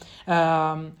my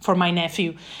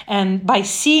nephew. And by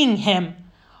seeing him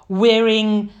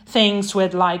wearing things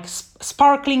with like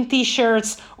sparkling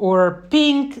t-shirts or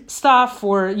pink stuff,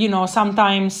 or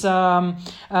sometimes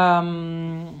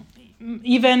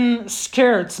even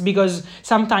skirts, because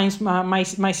sometimes my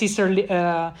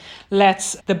sister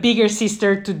lets the bigger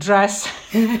sister to dress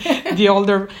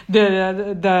the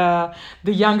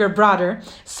younger brother.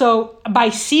 So by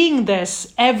seeing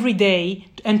this every day,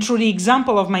 and through the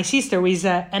example of my sister, who is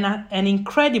an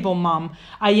incredible mom,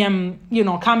 I am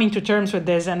coming to terms with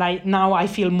this, and I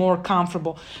feel more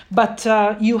comfortable. But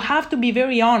you have to be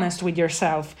very honest with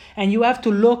yourself, and you have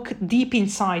to look deep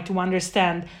inside to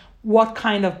understand what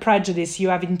kind of prejudice you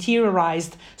have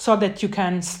interiorized, so that you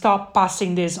can stop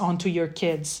passing this on to your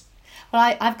kids.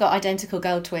 Well, I've got identical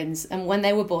girl twins, and when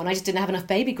they were born, I just didn't have enough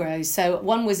baby grows. So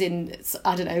one was in,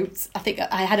 I don't know, I think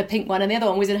I had a pink one, and the other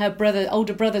one was in her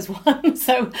older brother's one.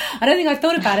 So I don't think I've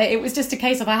thought about it. It was just a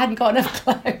case of I hadn't got enough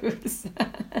clothes.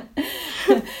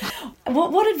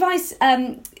 What advice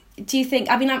do you think?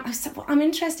 I mean, I'm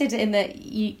interested in that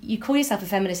you call yourself a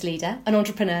feminist leader, an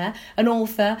entrepreneur, an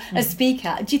author, a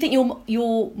speaker. Do you think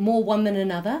you're more one than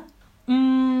another?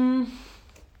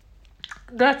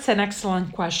 That's an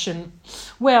excellent question.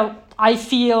 Well, I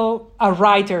feel a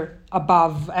writer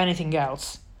above anything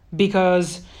else,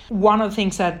 because one of the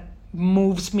things that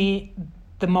moves me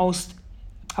the most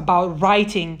about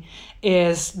writing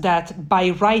is that by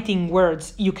writing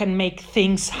words, you can make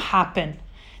things happen.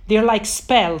 They're like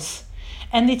spells.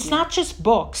 And it's not just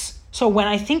books. So when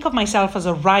I think of myself as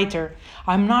a writer,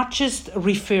 I'm not just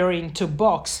referring to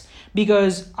books,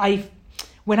 because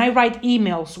when I write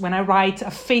emails, when I write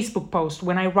a Facebook post,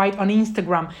 when I write on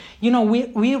Instagram,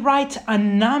 we write a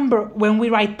number, when we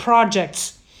write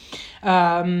projects,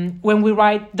 when we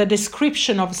write the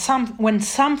description of when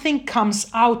something comes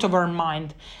out of our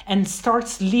mind and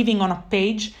starts living on a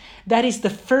page, that is the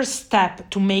first step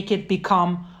to make it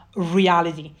become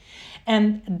reality.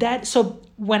 And so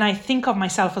when I think of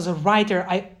myself as a writer,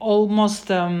 I almost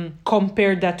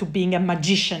compare that to being a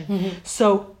magician. Mm-hmm.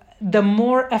 So the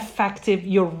more effective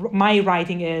my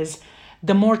writing is,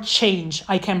 the more change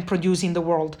I can produce in the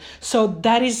world. So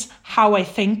that is how I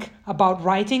think about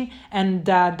writing, and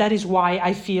that is why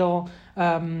I feel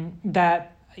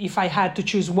that if I had to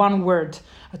choose one word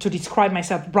to describe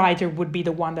myself, writer would be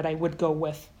the one that I would go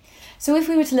with. So if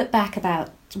we were to look back about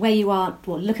where you are,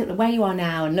 look at where you are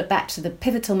now and look back to the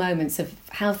pivotal moments of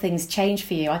how things changed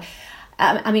for you,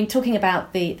 I mean, talking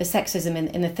about the sexism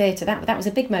in the theatre, that was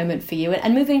a big moment for you.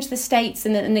 And moving to the States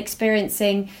and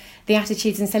experiencing the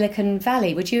attitudes in Silicon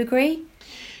Valley, would you agree?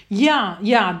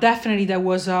 Yeah, definitely. There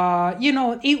was,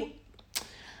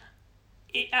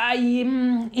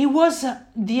 it was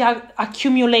the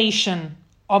accumulation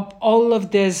of all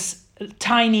of these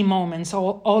tiny moments,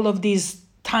 all of these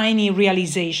tiny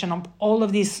realization of all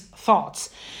of these thoughts.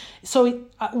 So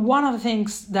one of the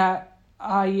things that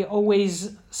I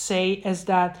always say is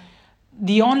that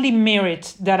the only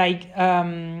merit that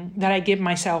I give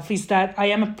myself is that I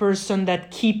am a person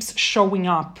that keeps showing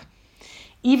up,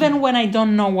 even when I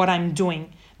don't know what I'm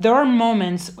doing. There are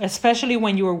moments, especially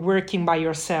when you are working by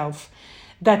yourself,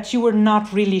 that you are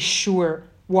not really sure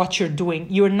what you're doing.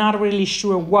 You're not really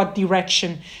sure what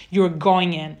direction you're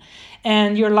going in.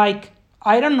 And you're like,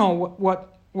 I don't know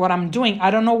what I'm doing.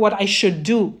 I don't know what I should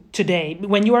do today.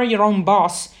 When you are your own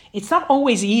boss, it's not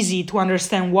always easy to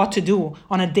understand what to do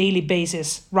on a daily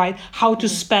basis, right? How to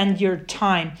spend your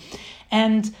time.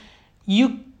 And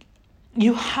you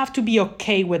have to be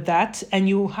okay with that, and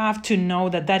you have to know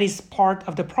that that is part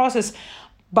of the process.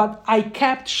 But I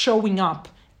kept showing up.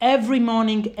 Every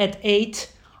morning at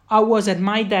 8, I was at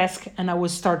my desk and I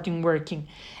was starting working.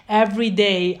 Every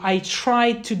day I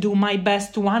tried to do my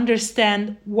best to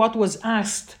understand what was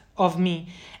asked of me,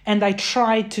 and I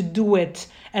tried to do it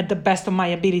at the best of my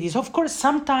abilities. Of course,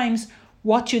 sometimes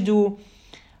what you do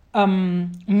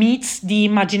meets the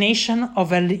imagination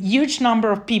of a huge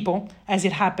number of people, as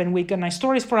it happened with Good Night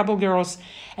Stories for Apple Girls,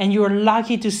 and you're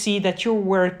lucky to see that your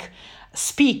work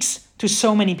speaks to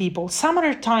so many people. Some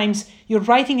other times you're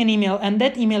writing an email and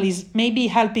that email is maybe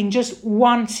helping just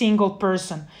one single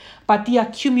person, but the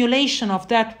accumulation of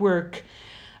that work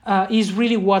is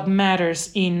really what matters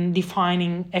in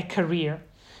defining a career.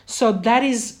 So that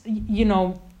is,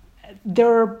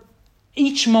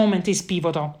 each moment is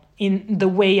pivotal in the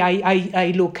way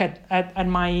I look at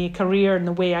my career and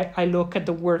the way I look at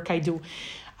the work I do.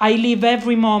 I live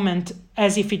every moment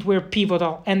as if it were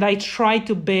pivotal, and I try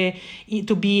to be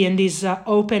in this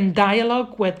open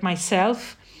dialogue with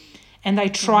myself, and I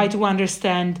try to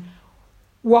understand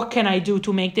what can I do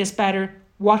to make this better,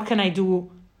 what can I do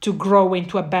to grow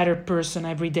into a better person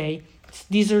every day.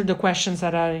 These are the questions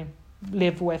that I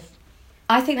live with.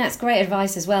 I think that's great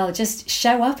advice as well. Just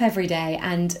show up every day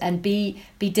and be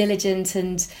diligent,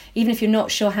 and even if you're not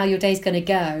sure how your day's going to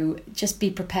go, just be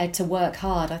prepared to work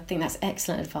hard. I think that's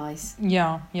excellent advice.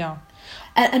 Yeah.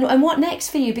 And what next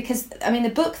for you? Because I mean, the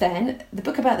book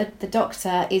about the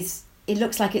doctor it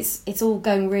looks like it's all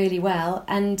going really well.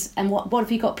 And what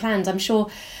have you got planned? I'm sure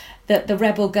that the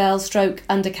Rebel Girl stroke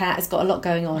Undercat has got a lot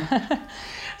going on.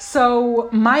 So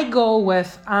my goal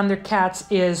with Undercats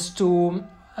is to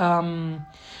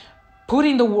put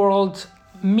in the world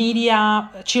media,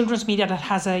 children's media that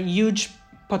has a huge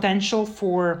potential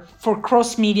for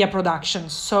cross-media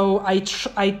productions. So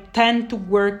I tend to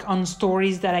work on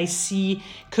stories that I see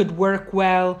could work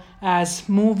well as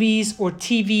movies or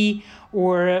TV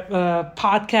or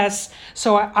podcasts.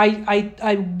 So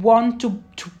I want to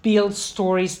build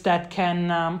stories that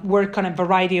can work on a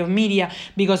variety of media,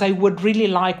 because I would really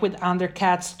like with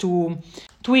Undercats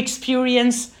to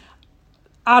experience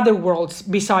other worlds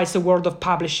besides the world of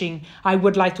publishing. I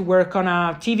would like to work on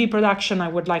a TV production. I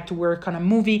would like to work on a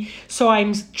movie. So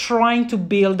I'm trying to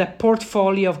build a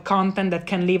portfolio of content that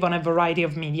can live on a variety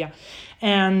of media.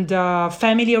 And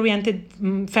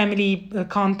family-oriented, family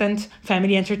content,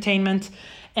 family entertainment,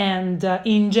 and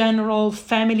in general,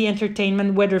 family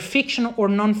entertainment, whether fiction or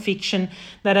non-fiction,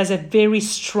 that has a very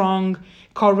strong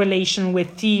correlation with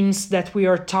themes that we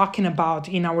are talking about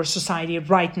in our society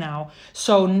right now.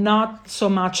 So not so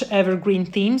much evergreen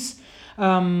themes,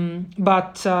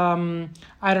 but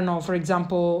I don't know, for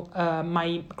example,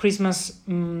 my Christmas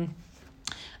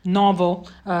novel,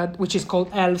 which is called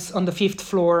Elves on the Fifth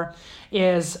Floor,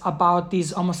 is about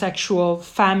this homosexual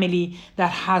family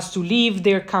that has to leave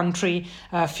their country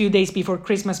a few days before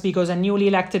Christmas because a newly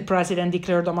elected president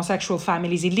declared homosexual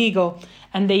families illegal,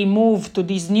 and they move to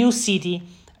this new city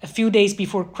a few days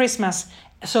before Christmas.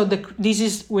 So this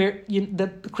is where the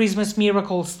Christmas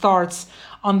miracle starts,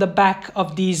 on the back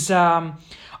of this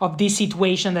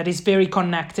situation that is very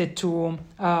connected to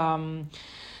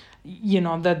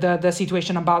the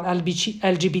situation about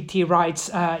LGBT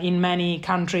rights in many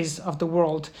countries of the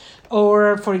world.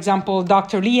 Or, for example,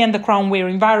 Dr. Lee and the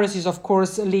crown-wearing virus is, of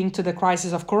course, linked to the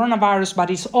crisis of coronavirus,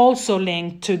 but it's also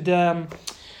linked to the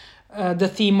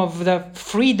theme of the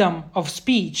freedom of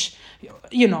speech.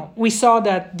 We saw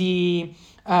that the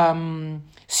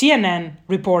CNN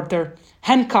reporter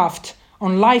handcuffed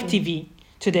on live TV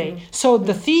today. So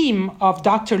the theme of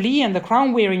Dr. Lee and the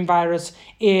crown-wearing virus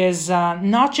is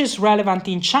not just relevant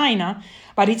in China,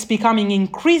 but it's becoming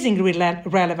increasingly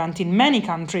relevant in many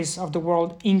countries of the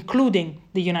world, including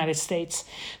the United States.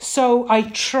 So I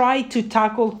try to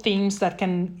tackle themes that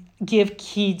can give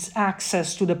kids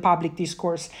access to the public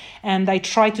discourse. And I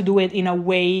try to do it in a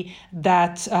way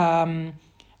that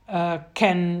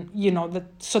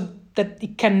that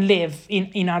it can live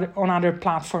on other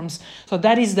platforms. So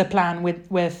that is the plan with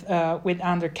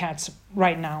Undercats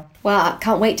right now. Well, I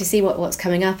can't wait to see what's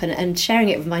coming up and sharing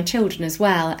it with my children as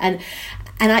well. And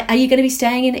are you going to be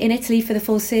staying in Italy for the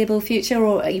foreseeable future,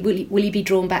 or will you be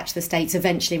drawn back to the States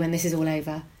eventually when this is all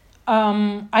over?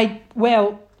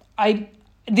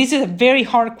 This is a very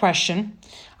hard question.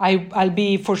 I'll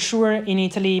be for sure in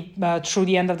Italy through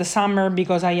the end of the summer,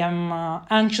 because I am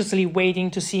anxiously waiting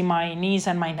to see my niece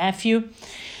and my nephew.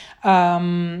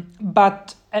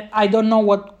 But I don't know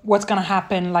what's going to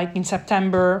happen like in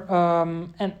September.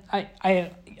 And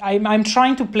I'm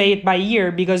trying to play it by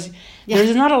ear, because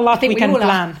there's not a lot we can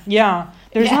plan.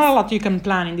 There's not a lot you can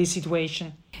plan in this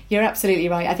situation. You're absolutely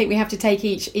right. I think we have to take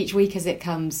each week as it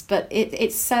comes. But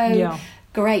it's so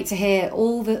great to hear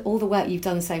all the work you've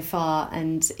done so far,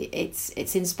 and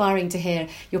it's inspiring to hear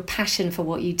your passion for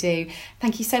what you do.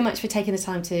 Thank you so much for taking the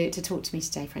time to talk to me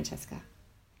today, Francesca.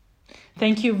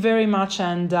 Thank you very much,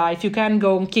 and if you can,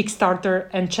 go on Kickstarter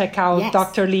and check out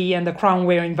Dr. Lee and the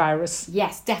crown-wearing virus.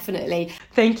 Yes, definitely.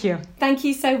 Thank you. Thank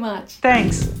you so much.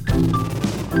 Thanks.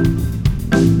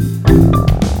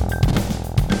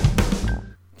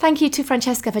 Thank you to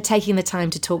Francesca for taking the time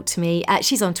to talk to me.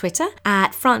 She's on Twitter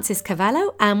at Francis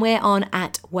Cavallo, and we're on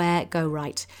at Where Go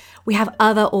Right. We have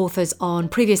other authors on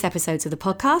previous episodes of the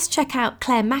podcast. Check out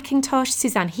Claire McIntosh,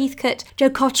 Suzanne Heathcote,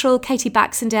 Joe Cottrell, Katie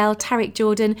Baxendale, Tarek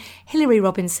Jordan, Hilary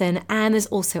Robinson, and there's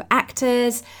also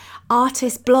actors,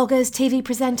 artists, bloggers, TV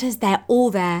presenters. They're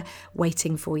all there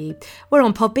waiting for you. We're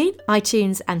on Podbean,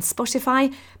 iTunes and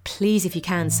Spotify. Please, if you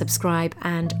can, subscribe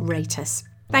and rate us.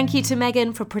 Thank you to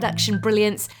Megan for production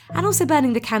brilliance and also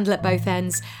burning the candle at both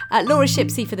ends. Laura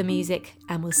Shipsey for the music,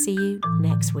 and we'll see you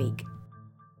next week.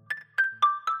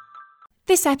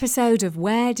 This episode of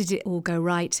Where Did It All Go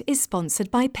Right is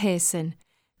sponsored by Pearson.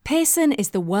 Pearson is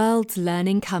the world's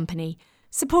learning company,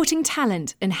 supporting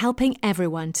talent and helping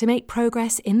everyone to make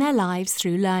progress in their lives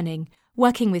through learning.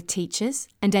 Working with teachers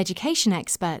and education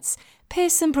experts,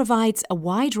 Pearson provides a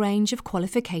wide range of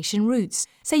qualification routes,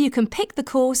 so you can pick the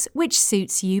course which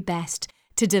suits you best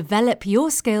to develop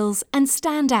your skills and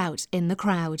stand out in the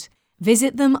crowd.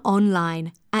 Visit them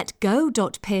online at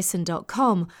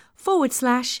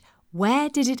go.pearson.com/where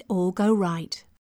did it all go right.